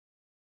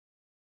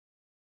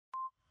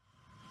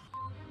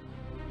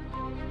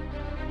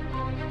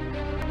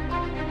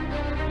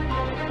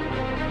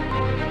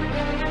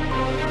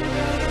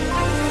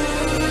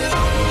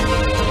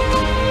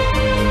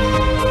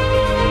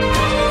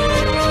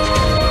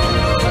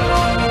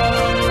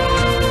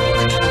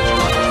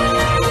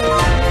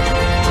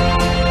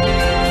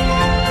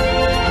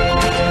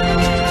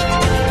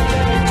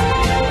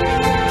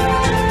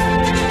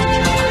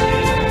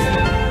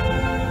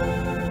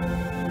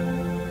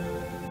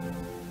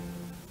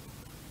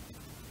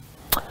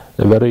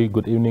A very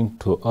good evening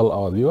to all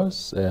our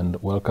viewers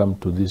and welcome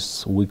to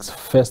this week's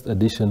first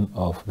edition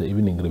of the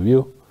Evening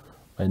Review.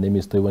 My name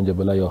is Toiwan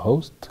Jabala, your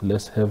host.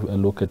 Let's have a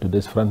look at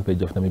today's front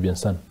page of Namibian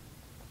Sun.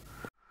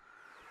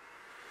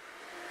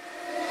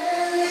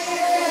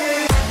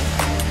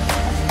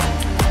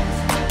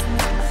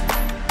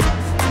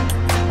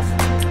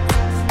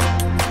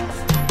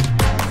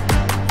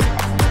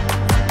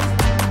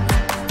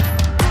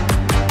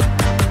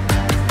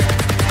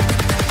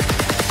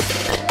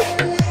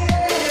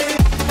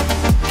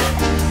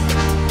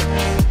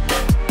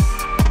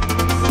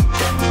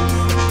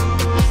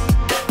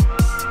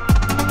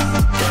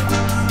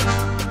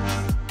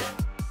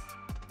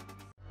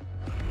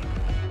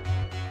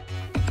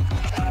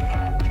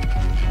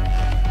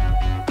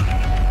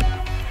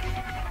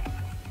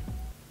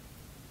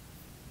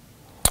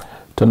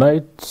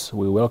 Tonight,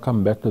 we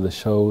welcome back to the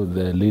show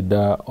the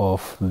leader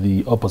of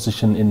the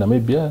opposition in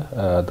Namibia,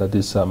 that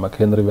is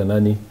McHenry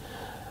Venaani,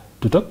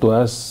 to talk to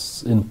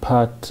us in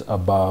part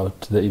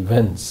about the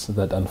events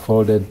that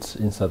unfolded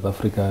in South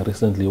Africa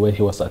recently, where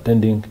he was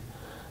attending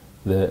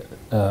the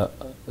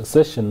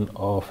session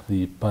of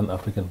the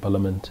Pan-African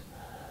Parliament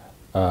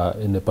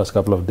in the past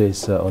couple of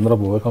days.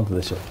 Honorable, welcome to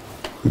the show.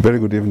 Very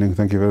good evening.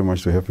 Thank you very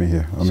much for having me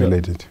here. I'm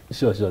elated.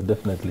 Sure,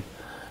 definitely.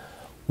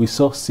 We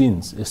saw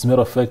scenes. As a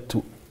matter of fact,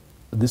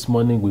 this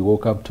morning we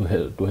woke up to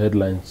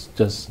headlines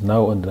just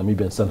now on the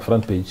Namibian Sun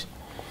front page,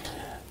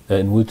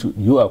 in which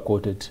you are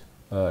quoted,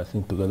 I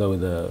think together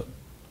with the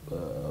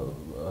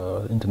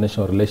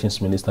International Relations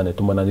Minister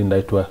Netumbo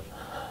Ndaitwah,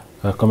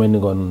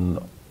 commenting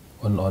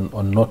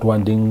on not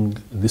wanting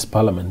this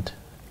parliament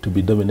to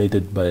be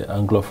dominated by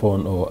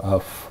Anglophone or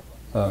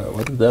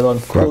what is that one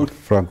called?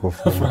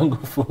 Francophone.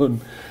 Francophone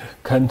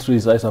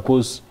countries, I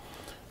suppose,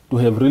 to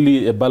have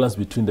really a balance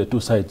between the two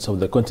sides of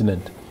the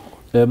continent.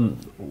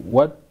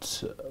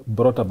 What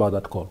brought about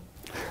that call?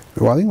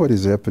 Well, I think what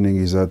is happening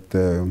is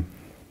that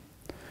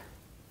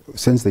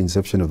since the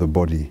inception of the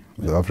body,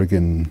 the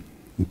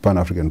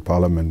Pan-African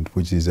Parliament,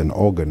 which is an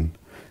organ,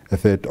 a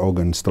third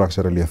organ,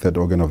 structurally a third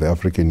organ of the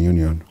African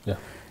Union,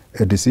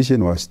 a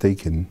decision was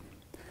taken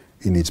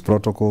in its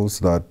protocols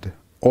that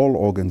all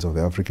organs of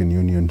the African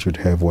Union should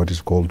have what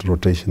is called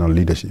rotational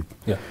leadership,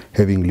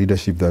 having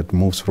leadership that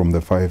moves from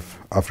the 5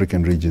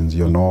 African regions,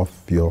 your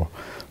north, your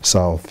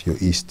south, your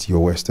east, your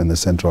west, and the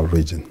central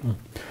region.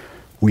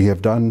 We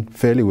have done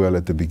fairly well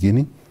at the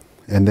beginning,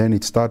 and then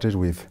it started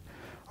with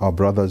our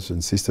brothers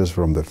and sisters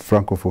from the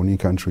Francophonie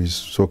countries,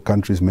 so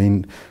countries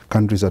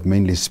that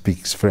mainly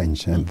speaks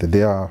French, and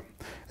they are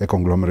a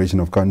conglomeration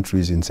of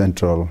countries in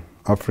Central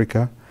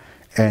Africa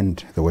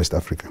and the West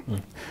Africa.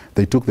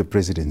 They took the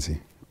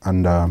presidency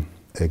under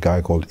a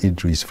guy called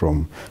Idris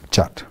from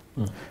Chad.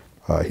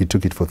 He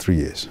took it for 3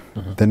 years.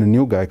 Then a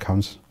new guy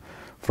comes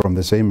from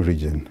the same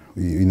region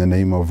in the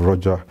name of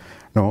Roger.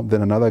 No,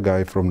 then another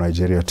guy from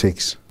Nigeria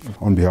takes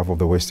on behalf of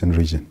the Western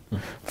region.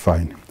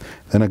 Fine.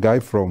 Then a guy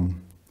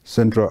from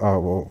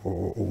Central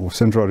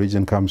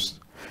region comes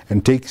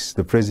and takes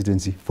the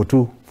presidency for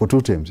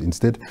two terms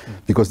instead,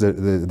 because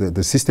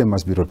the system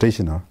must be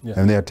rotational,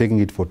 and they are taking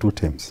it for 2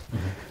 terms.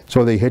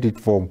 So they had it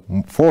for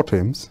 4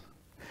 terms,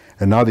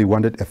 and now they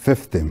wanted a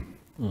 5th term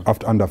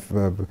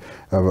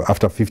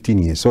after 15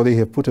 years. So they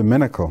have put a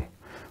manacle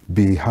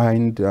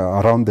behind,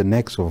 around the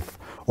necks of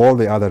all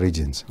the other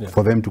regions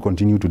for them to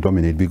continue to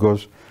dominate,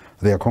 because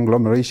their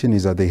conglomeration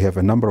is that they have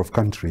a number of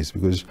countries,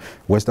 because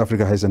West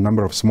Africa has a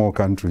number of small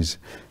countries,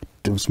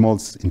 small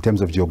in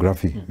terms of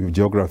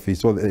geography,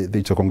 so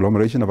it's a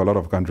conglomeration of a lot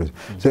of countries.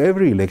 So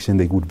every election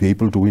they would be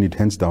able to win it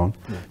hands down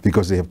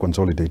because they have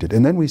consolidated.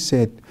 And then we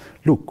said,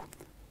 look,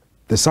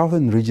 the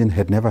southern region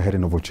had never had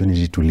an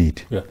opportunity to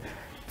lead.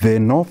 The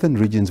northern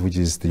regions, which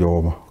is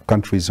your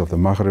countries of the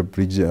Maghreb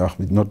region,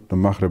 not the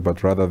Maghreb,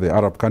 but rather the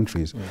Arab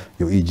countries,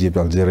 your Egypt,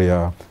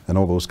 Algeria, and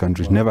all those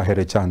countries, never had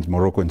a chance,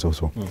 Morocco and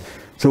so.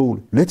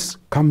 So let's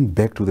come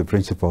back to the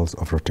principles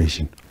of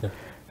rotation.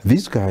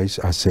 These guys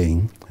are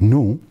saying,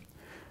 no,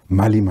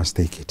 Mali must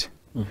take it.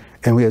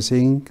 And we are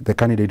saying the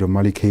candidate of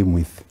Mali came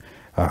with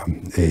a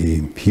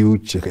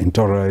huge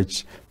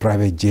entourage,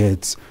 private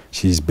jets.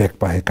 She's backed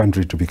by her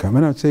country to become.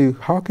 And I'd say,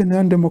 how can they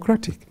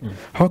undemocratic?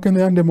 How can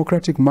the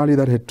undemocratic Mali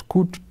that had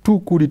 2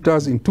 coup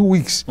d'etats in 2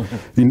 weeks,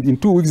 in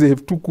 2 weeks they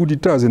have 2 coup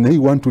d'etats, and they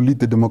want to lead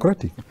the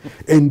democratic?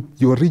 And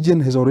your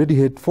region has already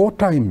had 4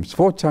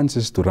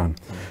 chances to run.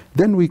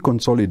 Then we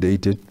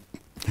consolidated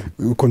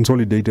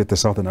the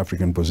Southern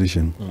African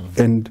position.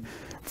 And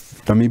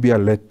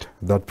Namibia led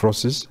that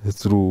process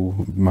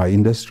through my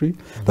industry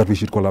that we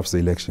should collapse the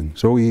election.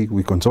 So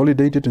we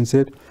consolidated and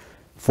said,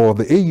 for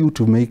the AU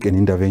to make an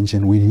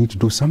intervention, we need to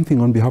do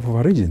something on behalf of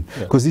our region,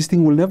 because this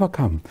thing will never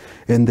come.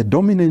 And the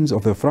dominance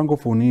of the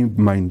Francophonie,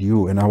 mind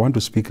you, and I want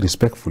to speak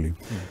respectfully,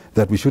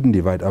 that we shouldn't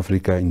divide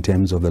Africa in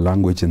terms of the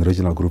language and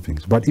regional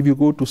groupings. But if you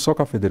go to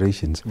soccer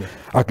federations,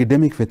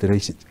 academic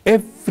federations,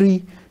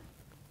 every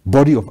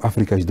body of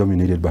Africa is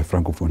dominated by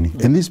Francophonie.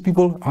 And these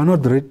people are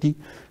not ready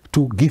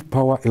to give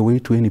power away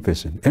to any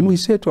person. And we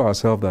say to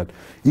ourselves that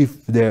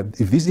if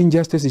this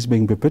injustice is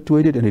being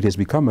perpetuated and it has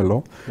become a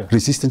law,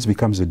 resistance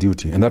becomes a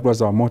duty. And that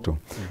was our motto.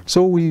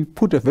 So we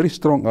put a very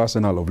strong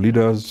arsenal of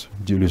leaders,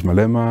 Julius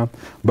Malema,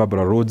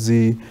 Barbara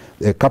Rodzi,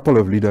 a couple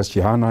of leaders,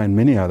 Chihana and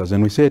many others.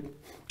 And we said,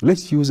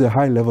 let's use a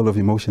high level of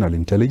emotional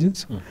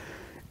intelligence.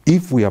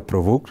 If we are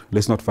provoked,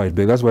 let's not fight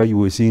back. That's why you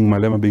were seeing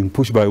Malema being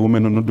pushed by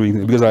women and not doing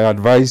it. Because I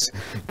advised,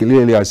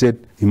 clearly I said,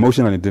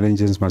 emotional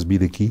intelligence must be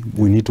the key.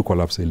 We need to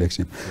collapse the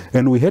election.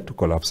 And we had to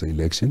collapse the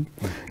election.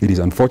 It is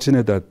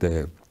unfortunate that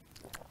the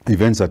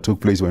events that took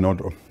place were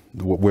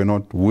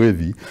not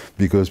worthy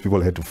because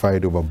people had to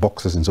fight over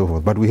boxes and so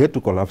forth. But we had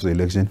to collapse the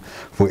election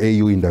for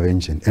AU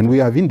intervention. And we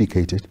are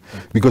vindicated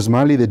because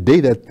Mali, the day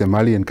that the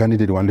Malian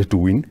candidate wanted to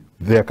win,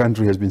 their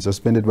country has been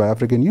suspended by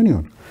African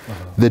Union.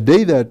 The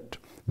day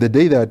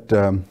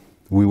that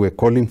we were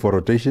calling for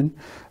rotation,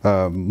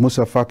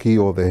 Musa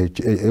Faki, or the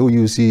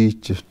AUC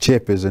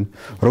chairperson,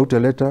 wrote a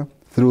letter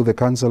through the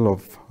council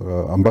of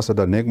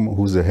Ambassador Negmo,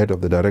 who's the head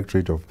of the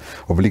Directorate of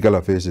Legal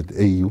Affairs at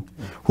AU,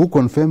 who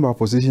confirmed our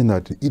position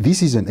that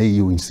this is an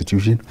AU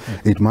institution,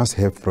 it must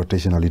have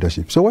rotational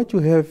leadership. So what you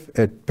have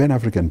at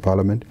Pan-African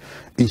Parliament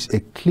is a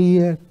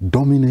clear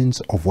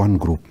dominance of one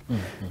group.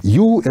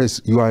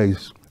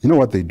 You know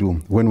what they do?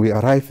 When we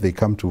arrive, they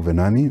come to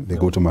Venaani, they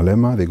go to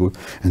Malema, they go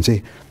and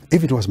say,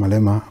 if it was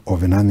Malema or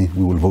Venaani,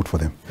 we will vote for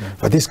them.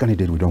 But this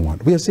candidate we don't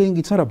want. We are saying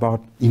it's not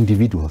about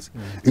individuals.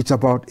 It's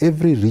about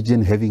every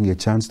region having a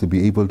chance to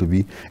be able to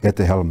be at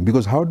the helm.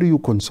 Because how do you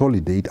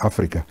consolidate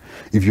Africa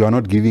if you are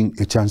not giving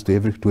a chance to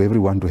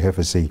everyone to have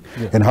a say?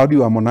 And how do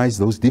you harmonize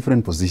those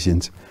different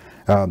positions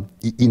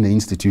in the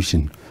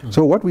institution?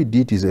 So what we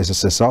did is, as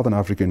a Southern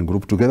African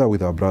group, together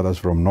with our brothers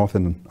from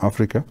Northern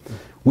Africa,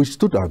 we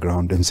stood our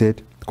ground and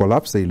said,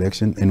 collapse the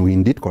election, and we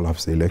indeed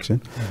collapsed the election.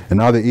 And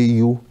now the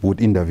EU would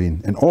intervene.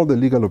 And all the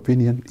legal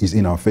opinion is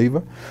in our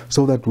favor,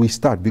 so that we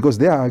start. Because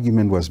their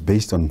argument was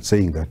based on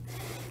saying that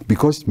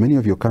because many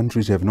of your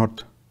countries are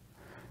not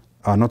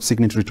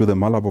signatory to the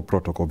Malabo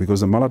Protocol,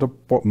 because the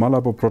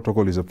Malabo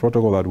Protocol is a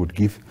protocol that would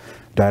give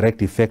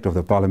direct effect of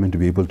the parliament to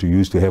be able to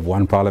use to have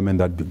one parliament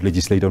that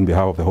legislate on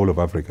behalf of the whole of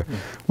Africa.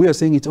 We are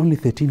saying it's only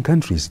 13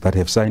 countries that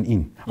have signed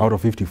in out of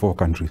 54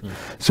 countries.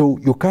 So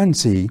you can't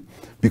say,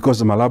 because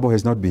the Malabo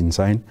has not been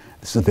signed,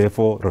 so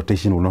therefore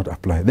rotation will not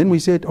apply. Then we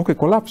said, okay,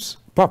 collapse,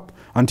 PAP,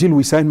 until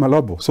we sign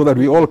Malabo, so that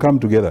we all come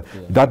together.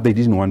 That they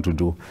didn't want to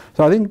do.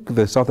 So I think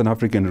the Southern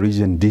African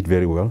region did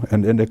very well.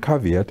 And a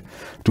caveat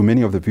to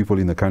many of the people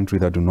in the country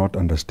that do not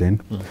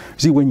understand.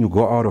 See, when you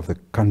go out of the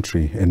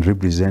country and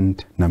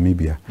represent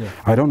Namibia,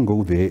 I don't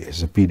go there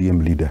as a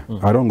PDM leader.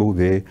 I don't go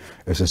there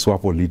as a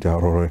Swapo leader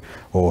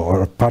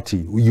or a party.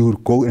 You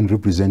go and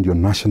represent your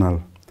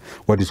national,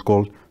 what is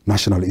called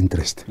national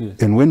interest.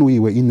 And when we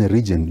were in the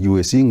region, you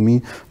were seeing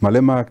me,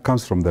 Malema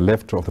comes from the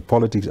left of the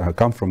politics, I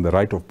come from the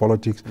right of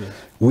politics.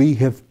 We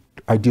have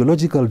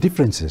ideological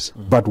differences,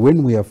 but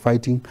when we are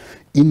fighting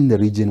in the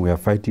region, we are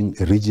fighting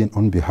a region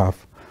on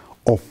behalf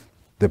of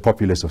the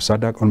populace of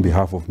SADC, on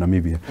behalf of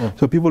Namibia.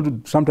 So people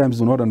sometimes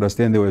do not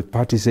understand. There were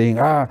parties saying,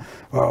 why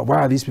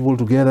are these people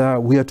together?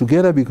 We are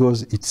together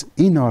because it's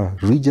in our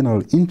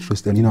regional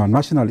interest and in our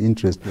national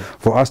interest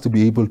for us to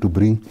be able to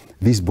bring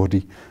this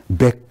body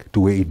back to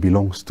where it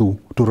belongs, to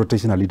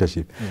rotational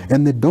leadership.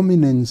 And the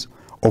dominance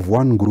of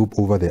one group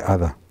over the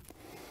other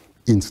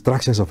in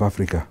structures of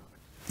Africa.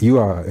 You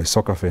are a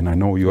soccer fan, I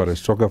know you are a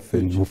soccer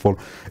fan,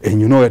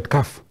 and you know at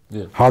CAF,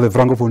 how the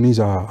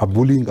Francophonies are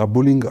bullying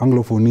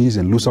Anglophonies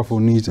and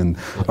Lusophonies and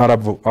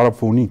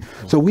Arabphony.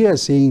 So we are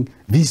saying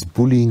this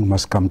bullying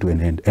must come to an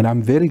end. And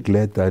I'm very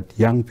glad that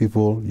young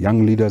people,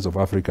 young leaders of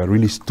Africa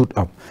really stood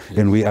up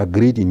and we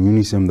agreed in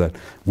unison that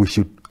we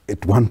should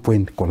at one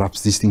point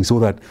collapse this thing so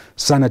that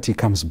sanity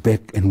comes back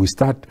and we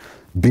start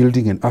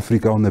building an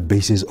Africa on the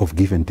basis of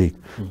give and take.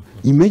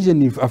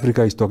 Imagine if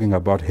Africa is talking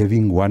about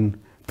having one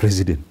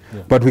president,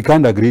 but we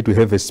can't agree to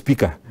have a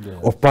speaker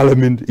of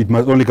parliament. It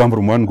must only come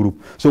from one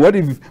group. So what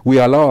if we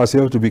allow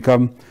ourselves to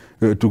become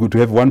to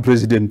have one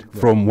president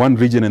from one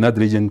region and that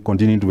region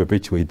continuing to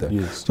perpetuate that?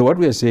 So what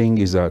we are saying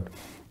is that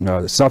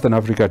Southern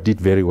Africa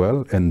did very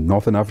well, and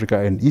Northern Africa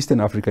and Eastern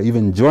Africa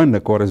even joined the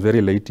chorus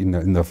very late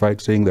in the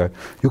fight, saying that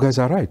you guys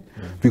are right.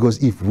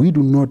 Because if we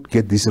do not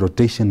get this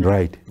rotation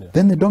right,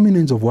 then the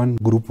dominance of one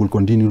group will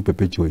continue to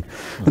perpetuate.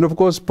 And of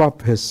course,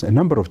 PAP has a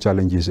number of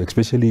challenges,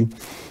 especially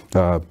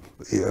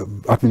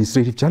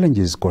administrative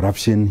challenges,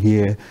 corruption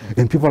here,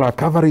 and people are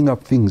covering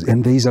up things,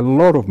 and there is a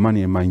lot of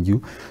money, mind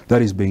you,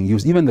 that is being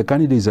used. Even the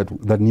candidates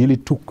that nearly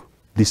took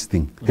this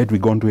thing, had we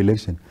gone to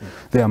election,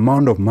 the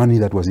amount of money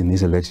that was in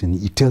this election,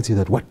 it tells you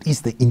that what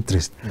is the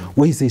interest?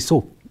 Why is there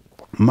so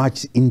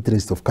much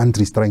interest of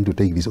countries trying to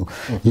take this?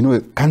 You know,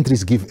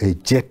 countries give a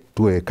jet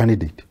to a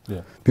candidate.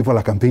 People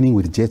are campaigning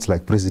with jets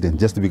like president,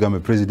 just to become a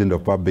president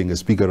of PAP, being a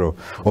speaker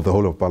of the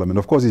whole of parliament.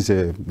 Of course, it's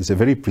a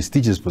very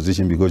prestigious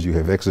position because you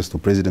have access to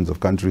presidents of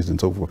countries and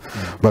so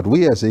forth. But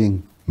we are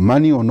saying,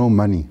 money or no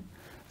money,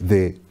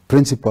 the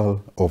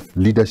principle of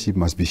leadership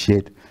must be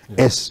shared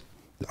as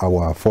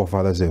our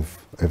forefathers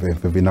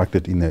have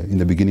enacted in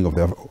the beginning of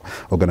the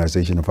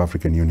Organization of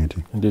African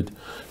Unity. Indeed.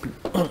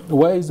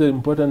 Why is it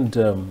important?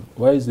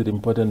 Why is it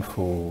important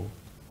for?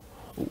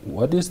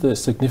 What is the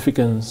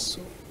significance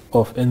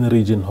of any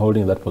region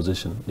holding that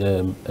position?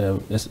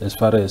 As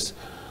far as,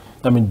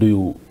 I mean, do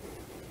you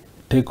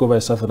take over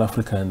Southern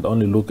Africa and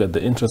only look at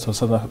the interests of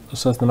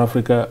Southern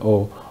Africa,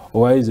 or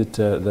why is it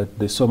that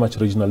there's so much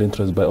regional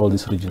interest by all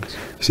these regions?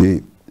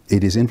 See,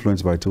 it is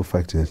influenced by two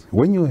factors.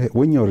 When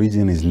your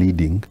region is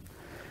leading,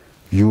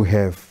 you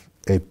have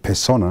a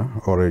persona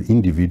or an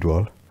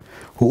individual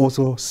who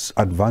also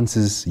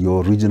advances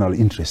your regional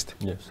interest.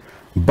 Yes.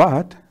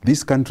 But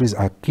these countries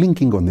are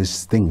clinking on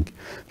this thing,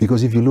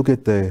 because if you look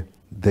at the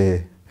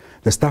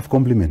staff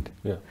complement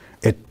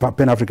at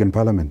Pan-African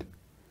Parliament,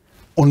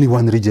 only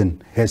one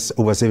region has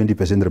over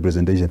 70%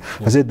 representation.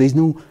 I said there's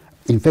no,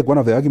 in fact, one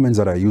of the arguments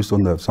that I used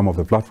on some of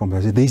the platforms,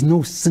 I said there's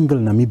no single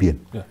Namibian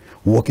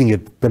working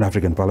at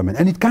Pan-African Parliament,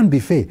 and it can't be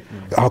fair.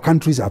 Our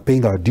countries are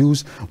paying our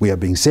dues, we are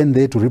being sent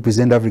there to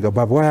represent Africa,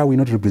 but why are we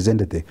not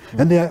represented there?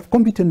 And there are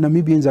competent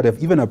Namibians that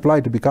have even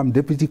applied to become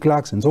deputy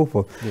clerks and so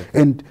forth.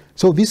 And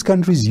so these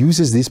countries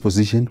uses this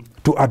position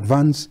to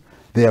advance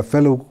their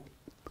fellow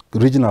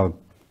regional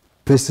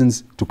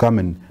persons to come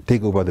and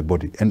take over the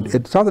body. And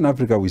at Southern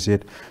Africa we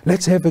said,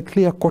 let's have a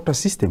clear quota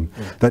system,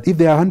 that if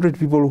there are 100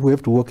 people who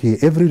have to work here,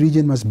 every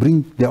region must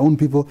bring their own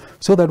people,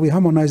 so that we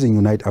harmonize and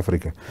unite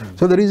Africa.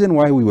 So the reason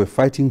why we were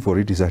fighting for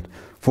it is that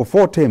for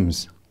 4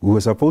 terms, we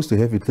were supposed to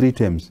have it 3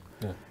 terms.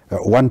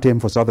 1 term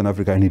for Southern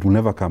Africa, and it will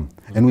never come.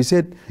 And we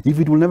said, if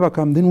it will never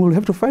come, then we'll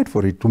have to fight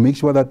for it to make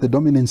sure that the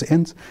dominance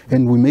ends,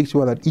 and we make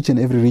sure that each and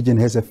every region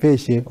has a fair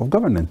share of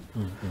governance.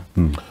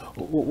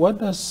 What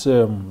does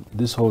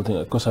this whole thing,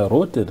 because I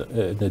wrote it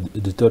in the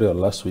editorial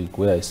last week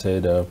where I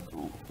said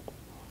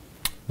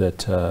that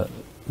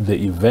the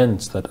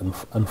events that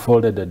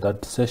unfolded at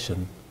that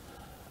session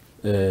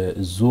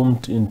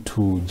zoomed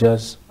into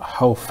just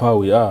how far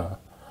we are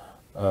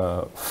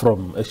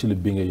from actually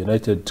being a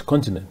united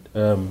continent.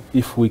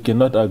 If we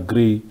cannot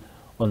agree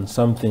on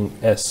something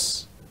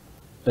as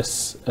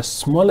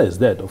small as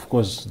that, of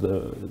course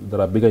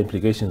there are bigger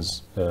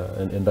implications,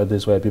 and that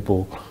is why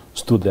people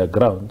stood their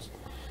ground.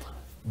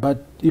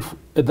 But if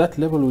at that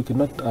level we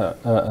cannot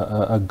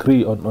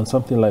agree on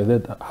something like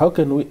that, how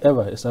can we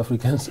ever, as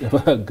Africans,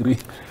 ever agree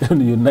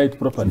and unite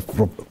properly?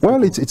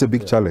 Well, it's a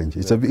big challenge.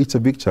 It's a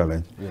big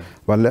challenge.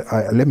 But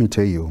let me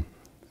tell you,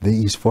 there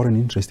is foreign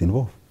interest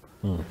involved.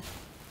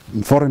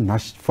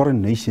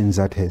 Foreign nations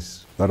that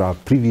are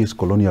previous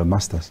colonial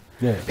masters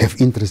have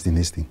interest in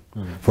this thing,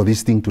 for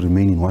this thing to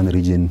remain in one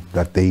region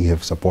that they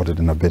have supported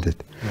and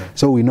abetted.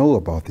 So we know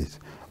about this.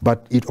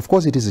 But of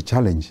course it is a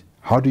challenge.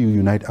 How do you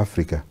unite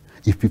Africa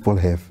if people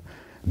have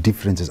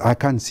differences? I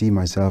can't see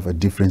myself a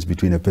difference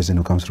between a person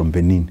who comes from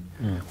Benin.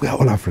 We are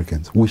all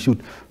Africans. We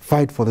should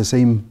fight for the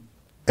same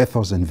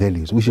ethos and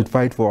values. We should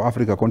fight for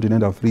Africa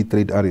Continental Free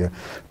Trade Area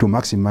to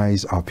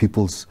maximize our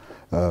people's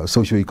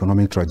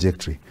socio-economic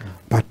trajectory.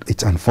 But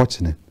it's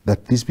unfortunate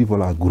that these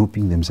people are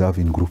grouping themselves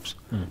in groups,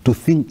 to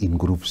think in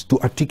groups, to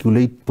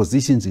articulate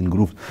positions in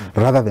groups,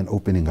 rather than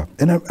opening up.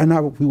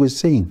 And we were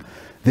saying,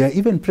 there are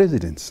even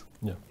presidents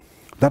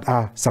that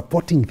are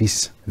supporting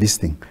this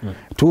thing,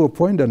 to a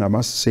point, and I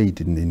must say it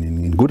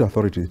in good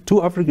authority.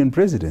 2 African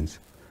presidents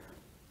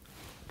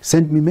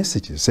sent me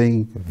messages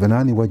saying,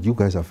 Venaani, what you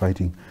guys are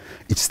fighting,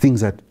 it's things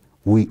that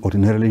we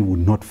ordinarily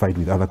would not fight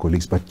with other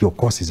colleagues, but your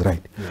cause is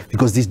right,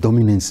 because this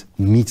dominance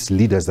needs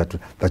leaders that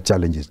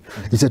challenges.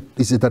 It's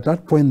at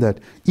that point that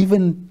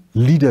even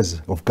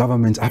leaders of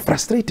governments are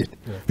frustrated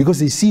because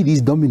they see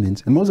these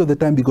dominance, and most of the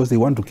time, because they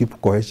want to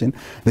keep cohesion,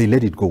 they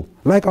let it go.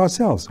 Like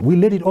ourselves, we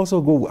let it also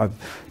go.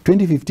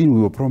 2015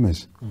 we were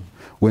promised,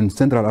 when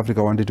Central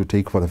Africa wanted to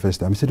take for the first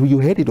time. He said, well, you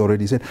had it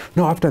already. He said,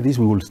 no, after this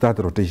we will start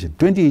the rotation.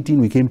 2018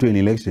 we came to an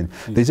election.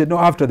 They said, no,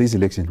 after this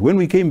election. When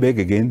we came back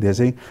again, they're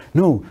saying,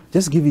 no,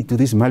 just give it to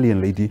this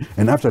Malian lady,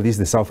 and after this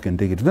the South can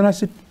take it. Then I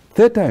said,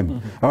 3rd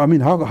time. I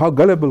mean, how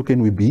gullible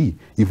can we be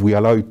if we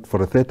allow it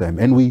for a 3rd time?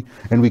 And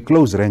we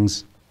close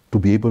ranks to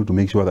be able to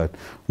make sure that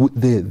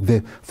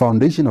the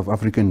foundation of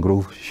African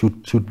growth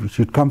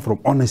should come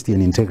from honesty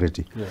and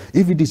integrity.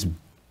 If it is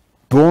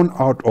born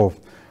out of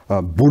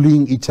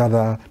bullying each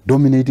other,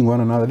 dominating one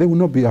another, there will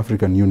not be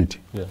African unity.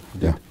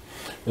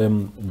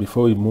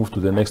 Before we move to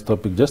the next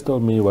topic, just tell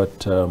me what,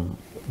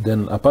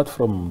 then apart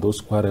from those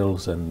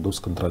quarrels and those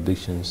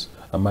contradictions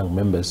among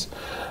members,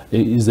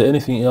 is there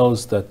anything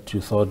else that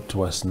you thought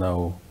was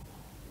now,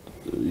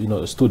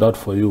 stood out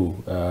for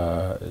you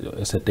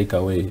as a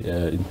takeaway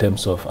in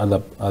terms of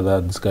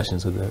other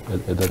discussions at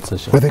that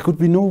session? Well, there could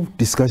be no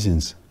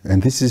discussions,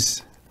 and this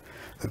is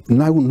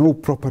no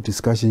proper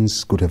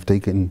discussions could have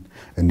taken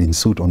and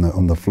ensued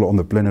on the floor, on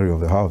the plenary of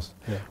the House.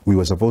 We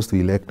were supposed to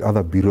elect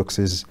other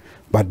bureaucracies,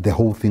 but the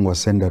whole thing was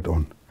centered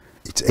on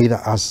it's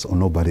either us or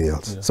nobody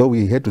else. So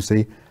we had to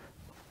say,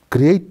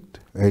 create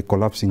a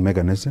collapsing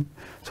mechanism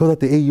so that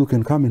the AU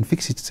can come and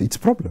fix its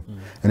problem.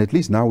 And at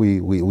least now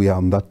we are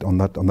on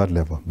that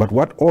level. But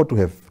what ought to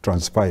have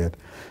transpired,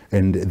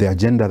 and the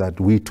agenda that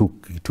we took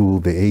to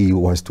the AU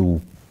was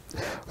to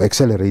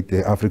accelerate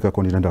the Africa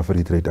Continental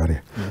Free Trade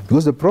Area.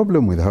 Because the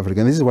problem with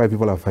Africa, and this is why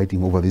people are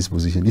fighting over this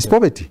position, is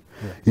poverty.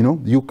 You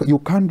know, you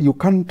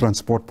can't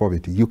transport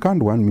poverty. You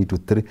can't want me to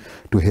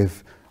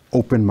have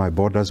open my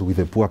borders with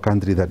a poor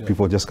country that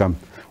people just come.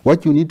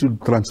 What you need to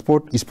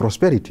transport is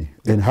prosperity.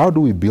 And how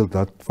do we build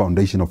that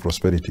foundation of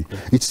prosperity?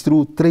 It's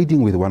through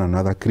trading with one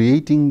another,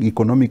 creating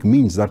economic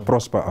means that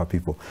prosper our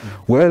people.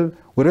 Well,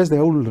 whereas the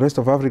whole rest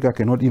of Africa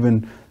cannot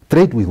even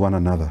trade with one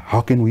another,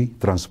 how can we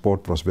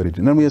transport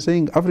prosperity? Now we are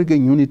saying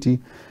African unity,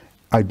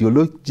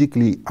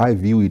 ideologically, I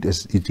view it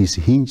as it is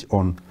hinged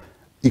on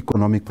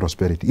economic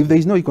prosperity. If there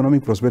is no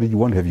economic prosperity, you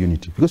won't have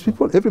unity, because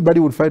everybody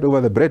would fight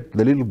over the bread,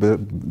 the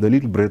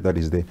little bread that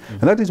is there.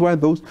 And that is why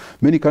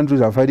many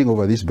countries are fighting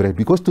over this bread,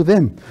 because to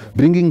them,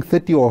 bringing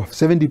 30 or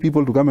 70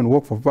 people to come and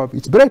work for PAP,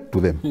 it's bread to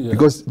them,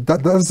 because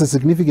that's the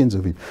significance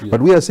of it.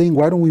 But we are saying,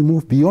 why don't we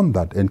move beyond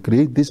that and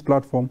create this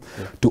platform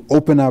to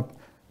open up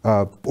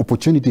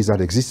opportunities that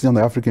exist on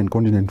the African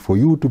continent for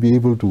you to be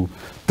able to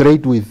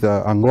trade with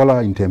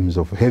Angola in terms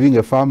of having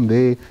a farm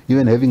there,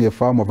 even having a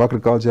farm of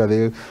agriculture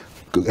there,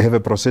 have a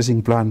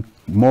processing plant,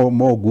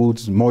 more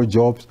goods, more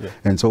jobs,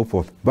 and so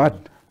forth. But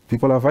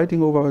people are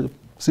fighting over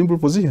simple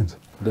positions.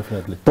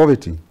 Definitely.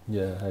 Poverty.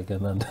 Yeah, I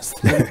can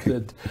understand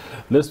that.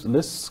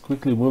 Let's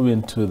quickly move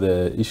into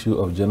the issue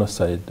of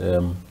genocide.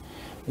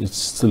 It's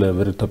still a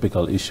very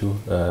topical issue.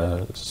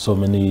 So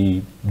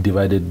many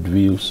divided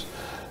views.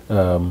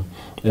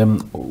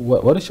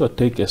 What is your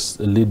take as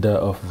a leader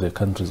of the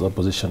country's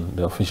opposition,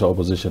 the official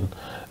opposition,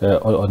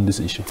 on this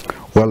issue?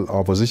 Well,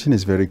 our position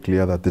is very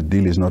clear that the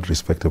deal is not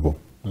respectable.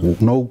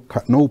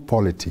 No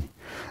polity,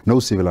 no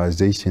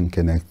civilization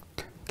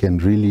can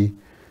really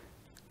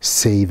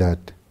say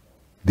that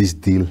this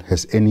deal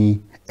has any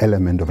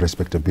element of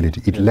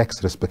respectability. It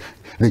lacks respect.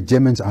 The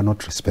Germans are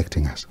not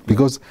respecting us,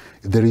 because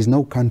there is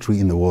no country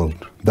in the world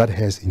that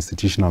has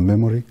institutional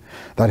memory,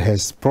 that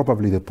has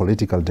probably the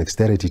political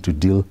dexterity to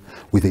deal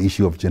with the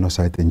issue of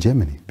genocide than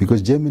Germany.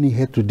 Because Germany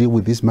had to deal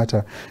with this matter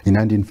in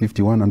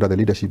 1951 under the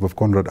leadership of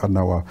Konrad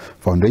Adenauer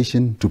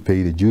Foundation to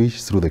pay the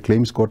Jewish through the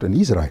claims court in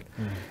Israel.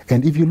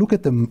 And if you look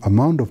at the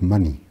amount of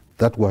money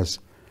that was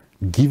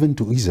given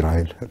to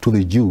Israel, to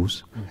the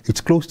Jews,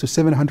 it's close to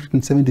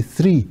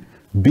 773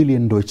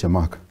 billion Deutsche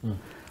Mark.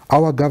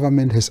 Our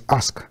government has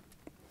asked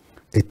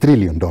 $1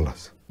 trillion.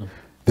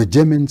 The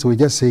Germans were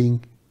just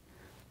saying,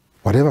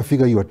 whatever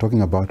figure you are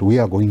talking about, we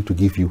are going to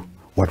give you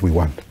what we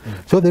want.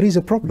 So there is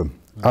a problem.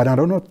 And I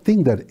do not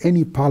think that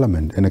any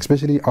parliament, and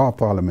especially our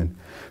parliament,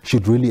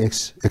 should really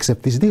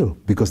accept this deal,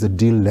 because the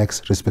deal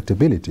lacks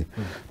respectability.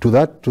 To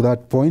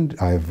that point,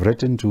 I have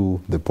written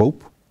to the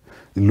Pope,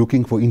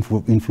 looking for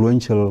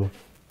influential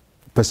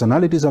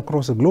personalities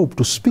across the globe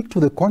to speak to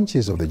the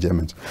conscience of the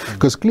Germans,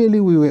 because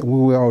clearly we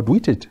were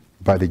outwitted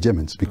by the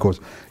Germans, because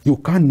you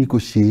can't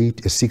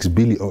negotiate a 6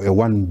 billion or a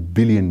 1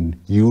 billion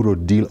euro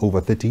deal over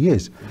 30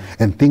 years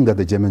and think that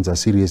the Germans are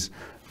serious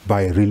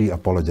by really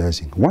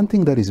apologizing. One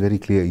thing that is very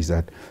clear is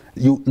that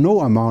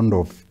no amount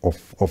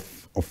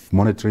of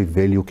monetary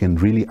value can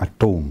really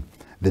atone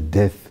the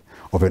death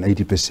of an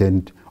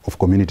 80% of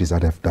communities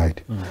that have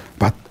died.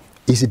 But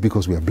is it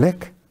because we are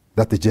black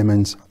that the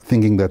Germans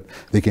thinking that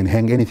they can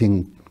hang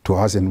anything to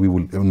us and we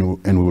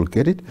will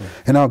get it?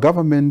 And our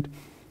government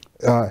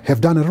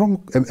have done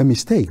a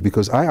mistake,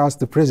 because I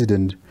asked the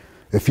president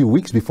a few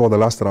weeks before the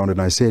last round,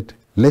 and I said,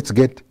 let's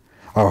get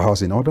our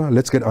house in order,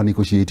 let's get our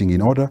negotiating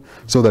in order,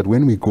 so that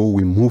when we go,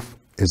 we move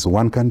as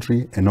one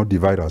country and not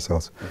divide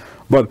ourselves.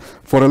 But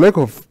for the lack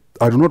of,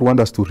 I do not want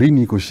us to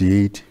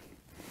renegotiate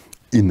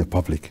in the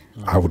public.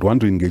 I would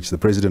want to engage the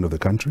president of the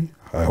country.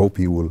 I hope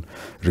he will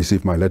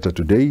receive my letter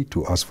today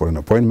to ask for an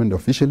appointment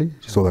officially,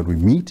 so that we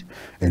meet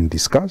and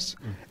discuss.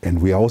 And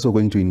we are also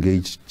going to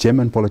engage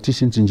German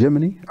politicians in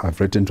Germany. I've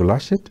written to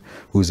Laschet,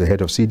 who is the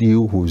head of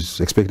CDU, who's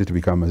expected to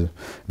become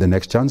the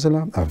next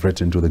chancellor. I've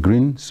written to the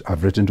Greens.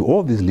 I've written to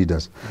all these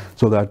leaders,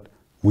 so that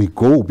we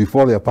go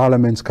before their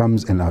parliaments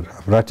comes and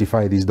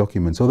ratify these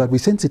documents, so that we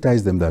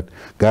sensitize them that,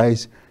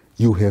 guys,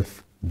 you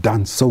have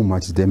done so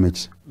much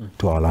damage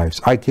to our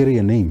lives. I carry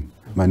a name.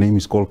 My name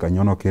is called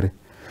Kanyonokere.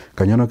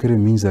 Kanyonokere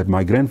means that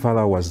my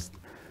grandfather was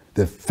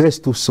the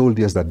first 2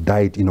 soldiers that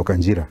died in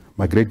Okanjira.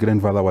 My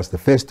great-grandfather was the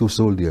first 2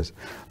 soldiers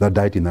that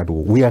died in that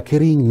war. We are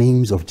carrying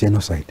names of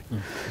genocide.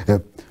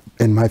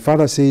 And my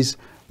father says,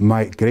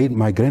 my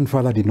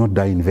grandfather did not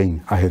die in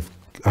vain.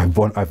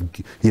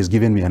 He has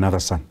given me another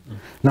son.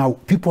 Now,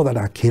 people that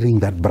are carrying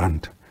that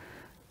brand,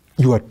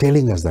 you are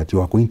telling us that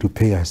you are going to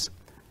pay us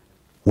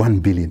 1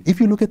 billion. If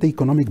you look at the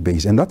economic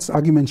base, and that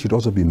argument should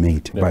also be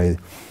made by,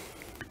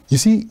 you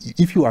see,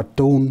 if you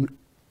atone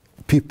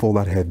people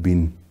that have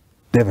been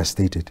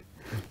devastated,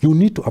 you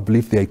need to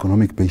uplift their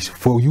economic base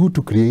for you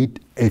to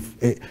create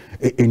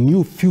a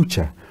new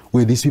future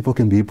where these people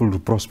can be able to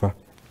prosper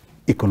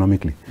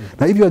economically.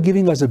 Now, if you are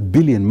giving us 1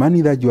 billion, money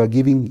that you are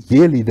giving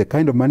yearly, the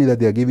kind of money that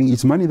they are giving,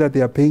 it's money that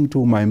they are paying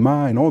to my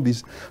ma and all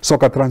these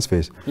soccer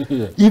transfers.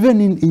 Even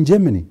in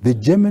Germany, the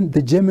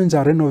Germans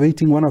are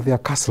renovating one of their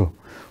castles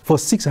for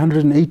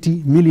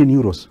 680 million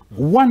euros.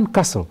 One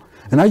castle.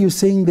 And are you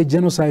saying the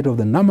genocide of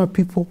the Nama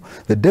people,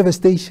 the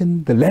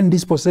devastation, the land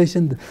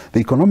dispossession, the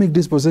economic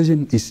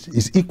dispossession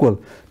is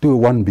equal to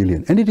 1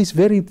 billion? And it is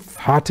very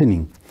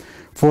heartening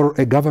for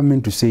a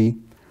government to say,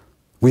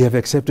 we have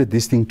accepted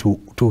this thing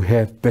to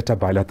have better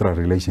bilateral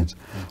relations.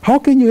 How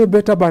can you have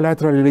better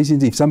bilateral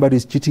relations if somebody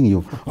is cheating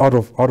you out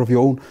of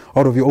your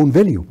own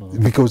value?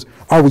 Because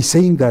are we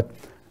saying that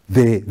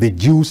the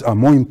Jews are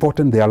more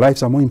important, their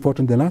lives are more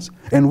important than us?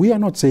 And we are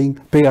not saying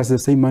pay us the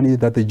same money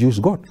that the Jews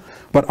got.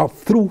 But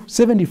through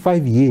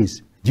 75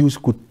 years, Jews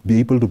could be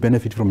able to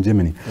benefit from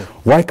Germany.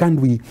 Why can't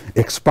we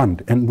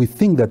expand? And we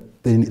think that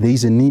there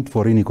is a need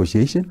for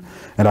renegotiation.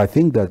 And I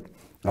think that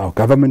our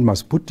government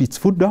must put its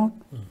foot down.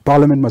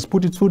 Parliament must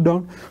put its foot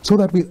down so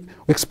that we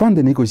expand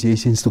the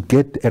negotiations to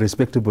get a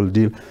respectable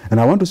deal. And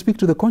I want to speak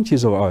to the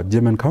conscience of our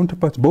German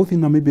counterparts, both in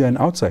Namibia and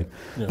outside,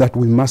 that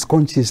we must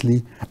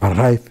consciously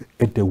arrive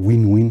at a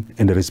win-win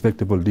and a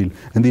respectable deal.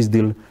 And this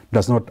deal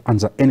does not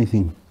answer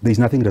anything. There is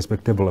nothing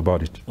respectable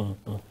about it. Do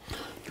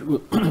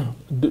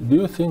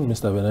you think,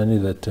 Mr.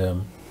 Venaani, that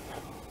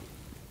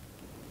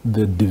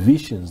the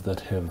divisions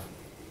that have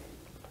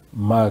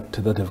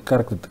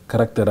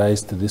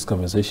characterized these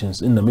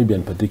conversations, in Namibia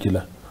in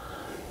particular,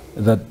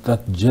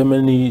 that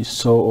Germany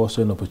saw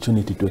also an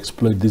opportunity to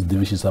exploit these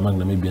divisions among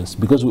Namibians,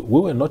 because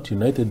we were not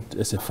united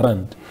as a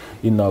front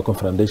in our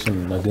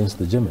confrontation against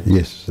the Germans?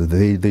 Yes,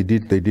 they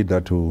did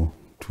that to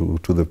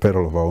the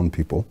peril of our own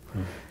people.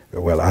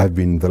 Well,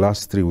 the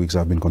last 3 weeks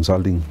I've been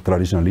consulting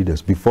traditional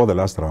leaders before the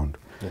last round.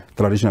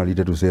 Traditional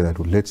leader to say that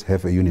let's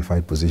have a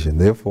unified position.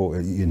 Therefore,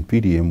 in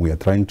PDM, we are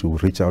trying to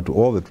reach out to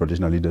all the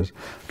traditional leaders,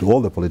 to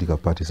all the political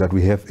parties, that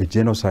we have a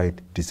genocide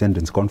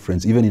descendants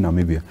conference, even in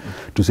Namibia,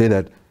 to say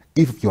that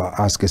if you are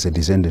asked as a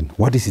descendant,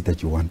 what is it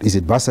that you want? Is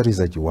it bursaries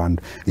that you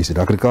want? Is it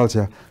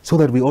agriculture? So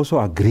that we also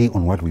agree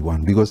on what we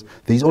want, because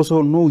there is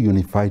also no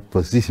unified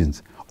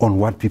positions on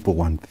what people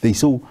want. There is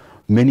so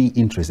many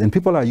interests, and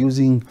people are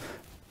using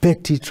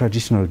petty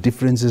traditional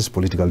differences,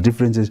 political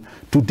differences,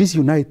 to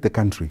disunite the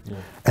country.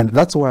 And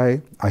that's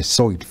why I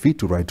saw it fit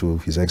to write to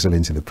His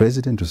Excellency the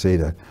President to say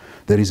that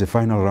there is a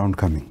final round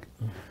coming.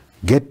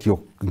 Get your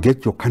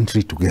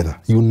country together,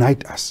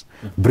 unite us,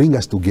 bring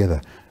us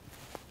together.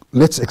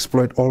 Let's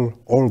exploit all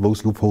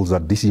those loopholes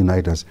that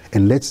disunite us,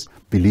 and let's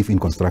believe in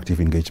constructive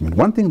engagement.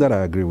 One thing that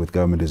I agree with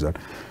government is that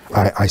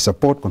I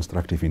support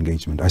constructive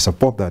engagement. I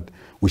support that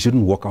we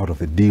shouldn't walk out of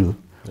a deal.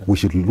 We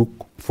should look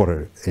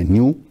for a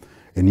new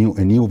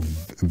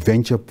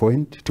venture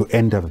point to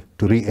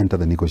re-enter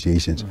the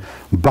negotiations.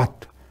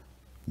 But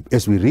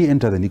as we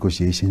re-enter the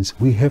negotiations,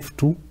 we have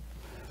to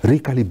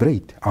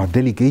recalibrate our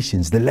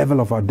delegations, the level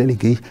of our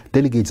delegates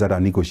that are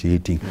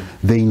negotiating,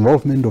 the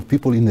involvement of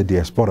people in the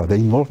diaspora, the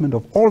involvement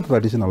of all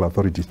traditional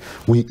authorities.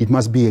 It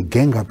must be a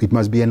gang up. It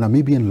must be a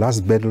Namibian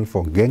last battle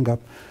for gang up,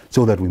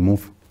 so that we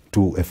move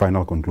to a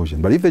final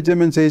conclusion. But if the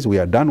German says we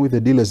are done with the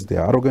deal, as they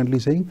are arrogantly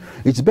saying,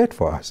 it's bad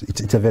for us.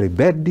 It's a very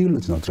bad deal.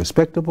 It's not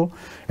respectable.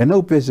 And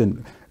no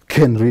person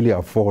can really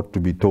afford to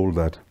be told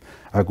that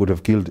I could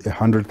have killed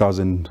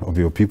 100,000 of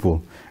your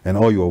people and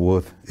all your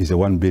worth is a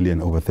 1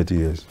 billion over 30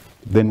 years.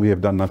 Then we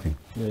have done nothing.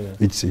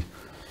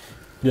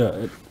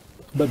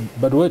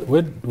 But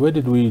where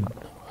did we,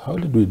 how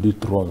did we do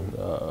it wrong?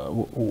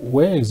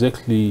 Where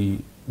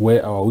exactly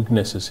were our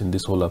weaknesses in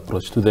this whole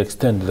approach, to the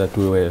extent that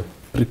we were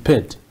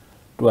prepared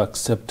to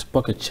accept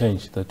pocket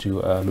change that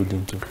you are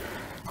alluding to?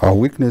 Our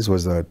weakness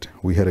was that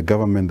we had a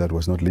government that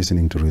was not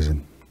listening to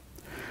reason.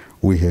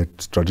 We had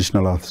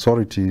traditional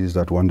authorities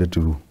that wanted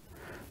to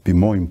be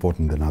more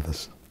important than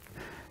others.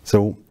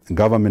 So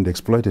government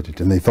exploited it,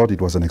 and they thought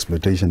it was an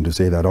exploitation to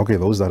say that, okay,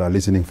 those that are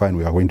listening, fine,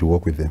 we are going to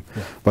work with them.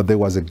 But there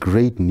was a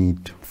great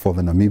need for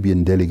the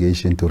Namibian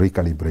delegation to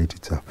recalibrate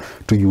itself,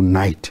 to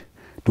unite,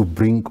 to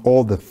bring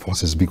all the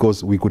forces,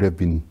 because we could have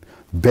been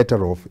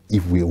better off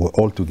if we were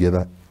all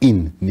together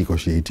in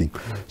negotiating.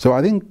 So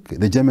I think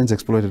the Germans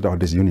exploited our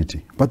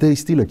disunity, but there is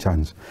still a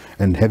chance.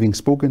 And having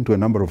spoken to a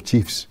number of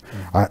chiefs,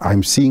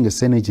 I'm seeing a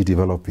synergy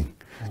developing.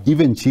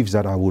 Even chiefs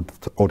that I would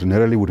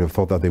ordinarily would have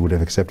thought that they would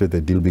have accepted the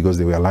deal because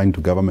they were aligned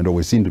to government or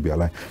were seen to be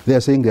aligned, they are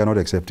saying they are not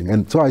accepting.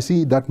 And so I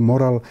see that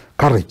moral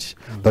courage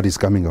that is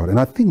coming out. And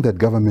I think that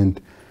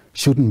government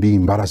shouldn't be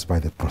embarrassed by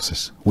the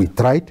process. We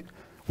tried,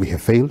 we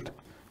have failed,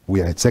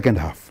 we are at second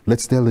half.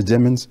 Let's tell the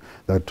Germans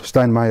that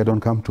Steinmeier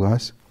don't come to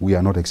us, we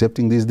are not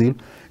accepting this deal.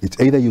 It's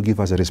either you give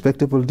us a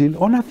respectable deal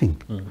or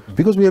nothing.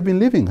 Because we have been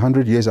living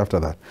 100 years after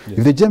that.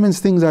 If the Germans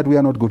think that we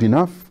are not good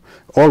enough,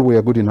 all we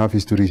are good enough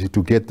is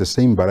to get the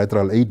same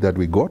bilateral aid that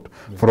we got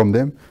from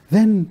them,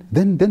 then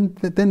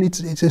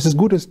it's as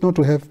good as not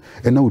to have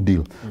a no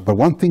deal. But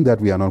one thing that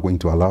we are not going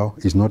to allow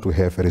is not to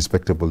have a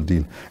respectable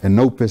deal. And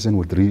no person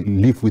would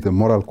live with a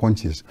moral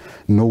conscience,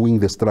 knowing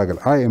the struggle.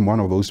 I am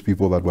one of those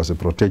people that was a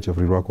protege of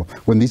Iraq.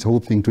 When this whole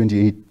thing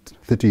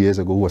 30 years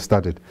ago was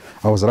started,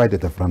 I was right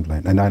at the front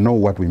line, and I know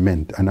what we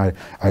meant, and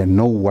I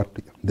know what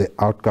the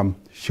outcome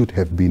should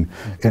have been.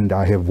 And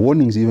I have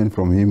warnings even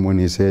from him when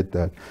he said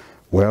that,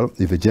 well,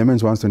 if the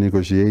Germans want to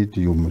negotiate,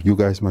 you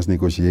guys must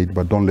negotiate,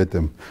 but don't let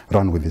them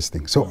run with this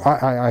thing. So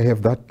I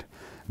have that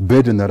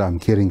burden that I'm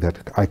carrying, that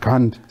I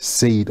can't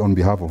say it on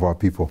behalf of our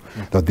people,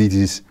 that this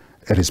is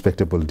a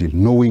respectable deal,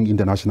 knowing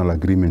international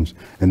agreements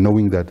and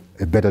knowing that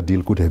a better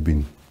deal could have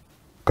been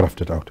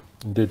crafted out.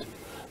 Indeed.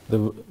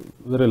 The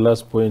very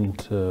last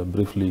point,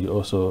 briefly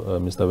also,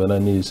 Mr.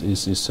 Venaani,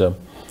 is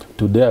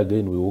today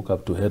again we woke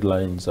up to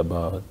headlines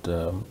about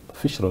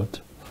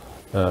Fishrot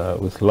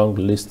with long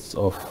lists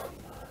of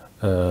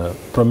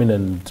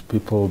prominent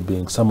people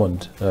being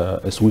summoned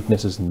as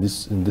witnesses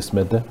in this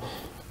matter.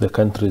 The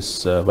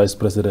country's vice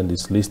president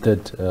is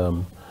listed.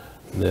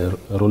 The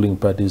ruling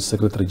party's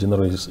secretary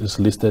general is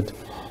listed.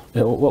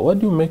 What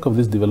do you make of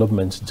these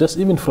developments? Just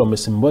even from a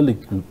symbolic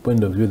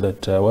point of view,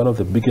 that one of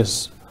the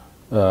biggest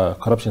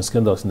corruption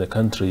scandals in the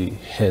country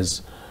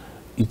has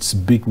its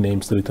big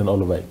names written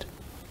all over it.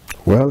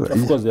 Well,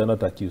 of course, they are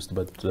not accused,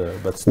 but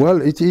still.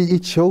 Well,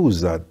 it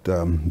shows that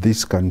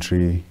this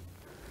country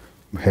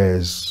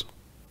has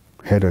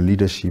had a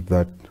leadership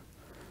that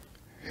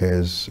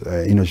has,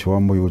 in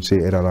Swapo, you would say,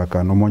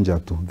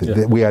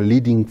 we are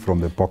leading from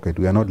the pocket.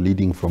 We are not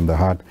leading from the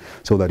heart,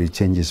 so that it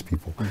changes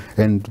people.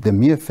 And the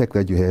mere fact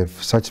that you have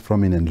such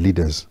prominent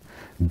leaders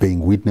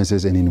being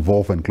witnesses and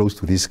involved and close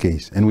to this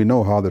case. And we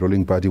know how the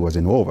ruling party was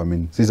involved. I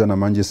mean, Cesar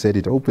Namanje said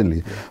it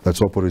openly, that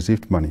Swapo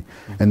received money.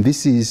 And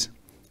this is,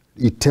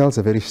 it tells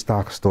a very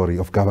stark story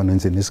of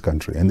governance in this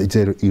country. And it's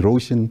an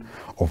erosion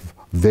of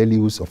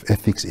values, of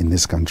ethics in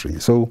this country.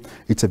 So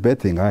it's a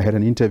bad thing. I had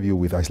an interview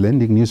with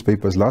Icelandic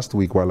newspapers last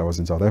week while I was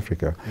in South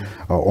Africa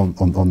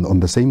on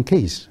the same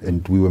case.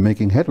 And we were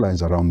making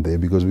headlines around there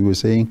because we were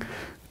saying,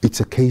 it's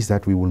a case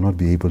that we will not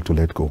be able to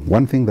let go.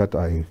 One thing that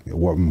I'm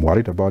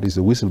worried about is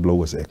the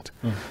Whistleblowers Act.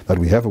 That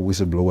we have a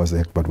Whistleblowers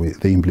Act, but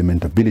the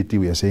implementability,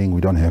 we are saying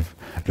we don't have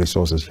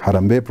resources.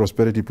 Harambee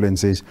Prosperity Plan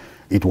says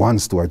it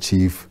wants to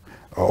achieve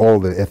all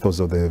the ethos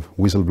of the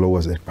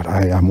Whistleblowers Act. But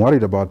I am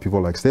worried about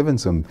people like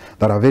Stevenson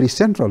that are very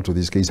central to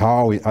this case.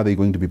 How are they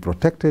going to be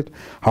protected?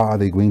 How are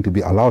they going to be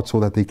allowed so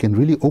that they can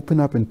really open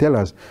up and tell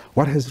us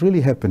what has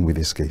really happened with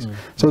this case?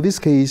 So this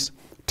case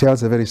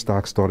tells a very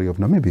stark story of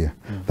Namibia,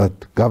 that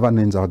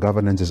our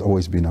governance has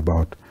always been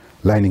about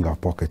lining our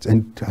pockets.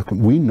 And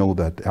we know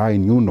that, I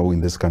and you know in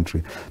this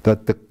country,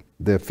 that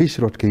the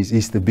Fishrot case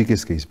is the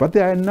biggest case. But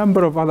there are a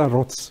number of other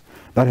rots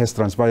that has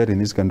transpired in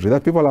this country,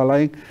 that people are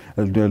lying,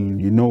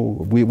 you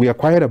know, we are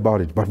quiet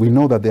about it, but we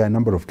know that there are a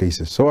number of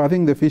cases. So I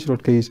think the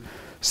Fishrot case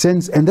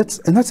sends, and that's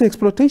the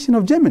exploitation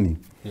of Germany.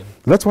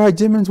 That's why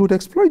Germans would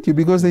exploit you,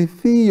 because they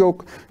see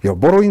you're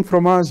borrowing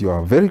from us, you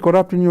are very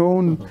corrupt in your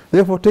own,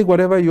 therefore take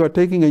whatever you are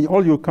taking, and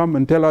all you come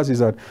and tell us is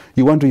that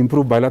you want to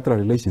improve bilateral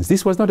relations.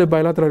 This was not a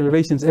bilateral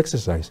relations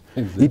exercise.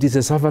 It is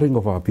a suffering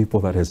of our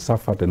people that has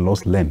suffered and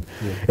lost land.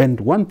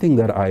 And one thing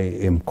that I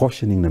am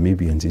cautioning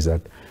Namibians is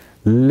that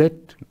let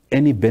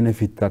any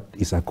benefit that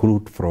is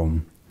accrued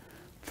from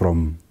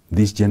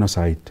this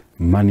genocide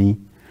money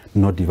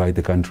not divide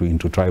the country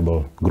into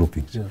tribal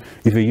groupings.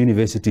 If a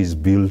university is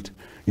built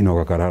in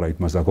Okakarara, it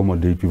must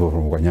accommodate people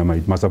from Wanyama,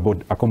 it must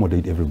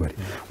accommodate everybody.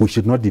 We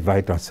should not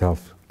divide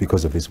ourselves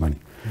because of this money.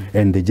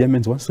 And the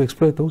Germans want to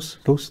exploit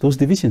those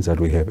divisions that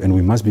we have, and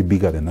we must be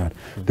bigger than that.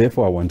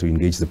 Therefore, I want to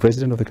engage the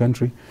president of the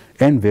country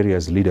and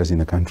various leaders in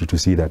the country to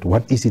see that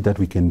what is it that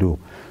we can do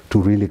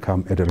to really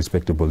come at a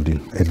respectable deal.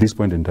 At this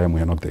point in time,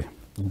 we are not there.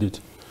 Indeed.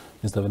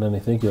 Mr.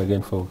 Venaani, thank you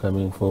again for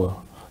coming,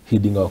 for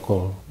heeding our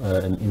call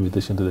and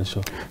invitation to the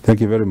show.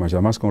 Thank you very much. I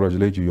must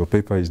congratulate you. Your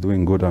paper is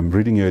doing good. I'm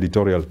reading your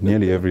editorial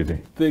nearly every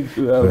day. Thank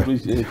you. I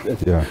appreciate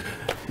it.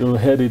 You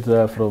heard it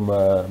from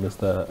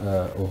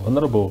Mr.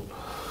 Honorable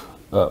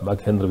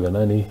McHenry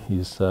Venaani.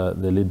 He's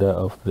the leader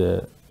of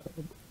the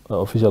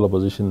official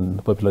opposition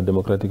Popular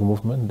Democratic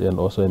Movement and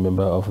also a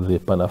member of the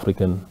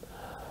Pan-African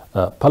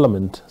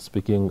Parliament,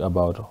 speaking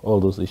about all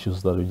those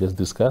issues that we just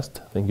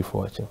discussed. Thank you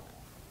for watching.